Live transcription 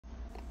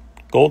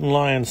Golden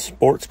Lions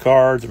sports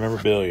cards,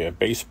 memorabilia,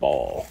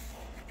 baseball.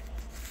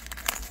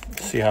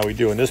 Let's see how we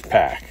do in this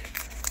pack.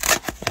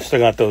 I still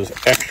got those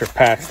extra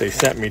packs they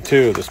sent me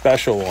too, the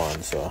special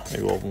ones. So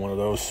maybe we'll open one of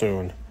those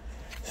soon.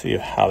 See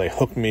how they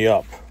hook me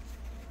up.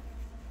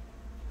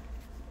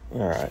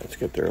 All right, let's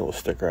get their little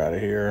sticker out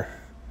of here.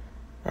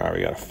 All right,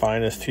 we got a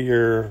finest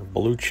here,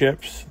 blue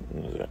chips,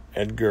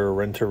 Edgar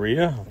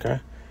Renteria,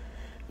 okay.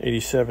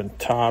 87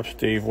 Topps,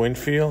 Dave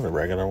Winfield, the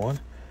regular one.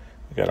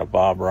 We got a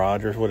Bob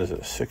Rogers, what is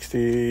it,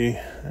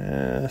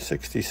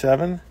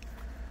 67?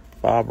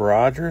 Bob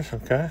Rogers,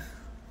 okay.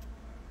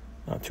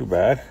 Not too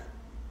bad.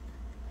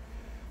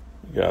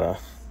 We got a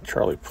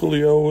Charlie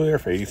Puleo over there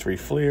for 83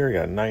 Fleer. We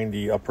got a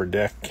 90 Upper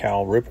Deck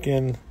Cal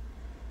Ripken.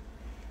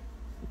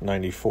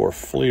 94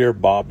 Fleer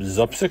Bob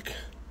Zupsik.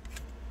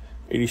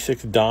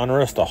 86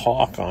 Donruss, the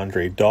Hawk,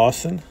 Andre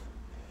Dawson.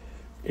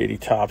 80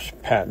 Topps,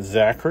 Pat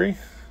Zachary.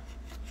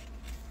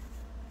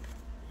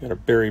 Got a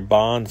Barry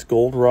Bonds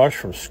Gold Rush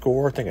from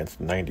Score. I think it's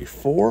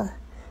 94,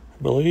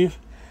 I believe.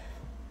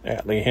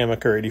 Atlee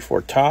Hammaker,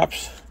 84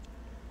 Topps.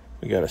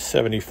 We got a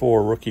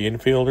 74 rookie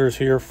infielders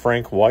here.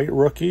 Frank White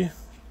rookie.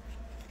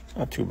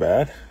 Not too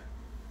bad.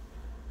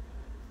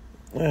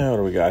 What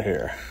do we got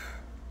here?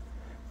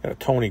 Got a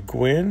Tony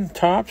Gwynn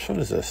Topps. What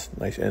is this?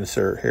 Nice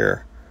insert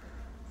here.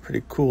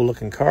 Pretty cool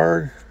looking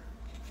card.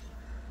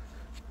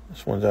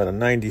 This one's out of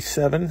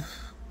 97.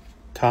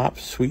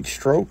 Topps, Sweet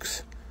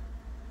Strokes.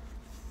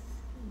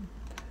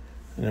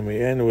 And then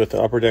we end with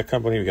the Upper Deck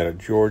Company. We got a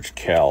George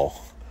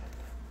Kell.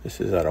 This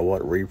is out of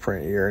what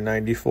reprint year?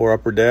 94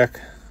 Upper Deck.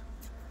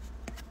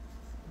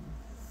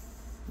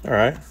 All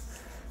right.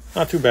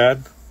 Not too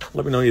bad.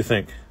 Let me know what you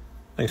think.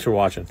 Thanks for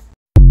watching.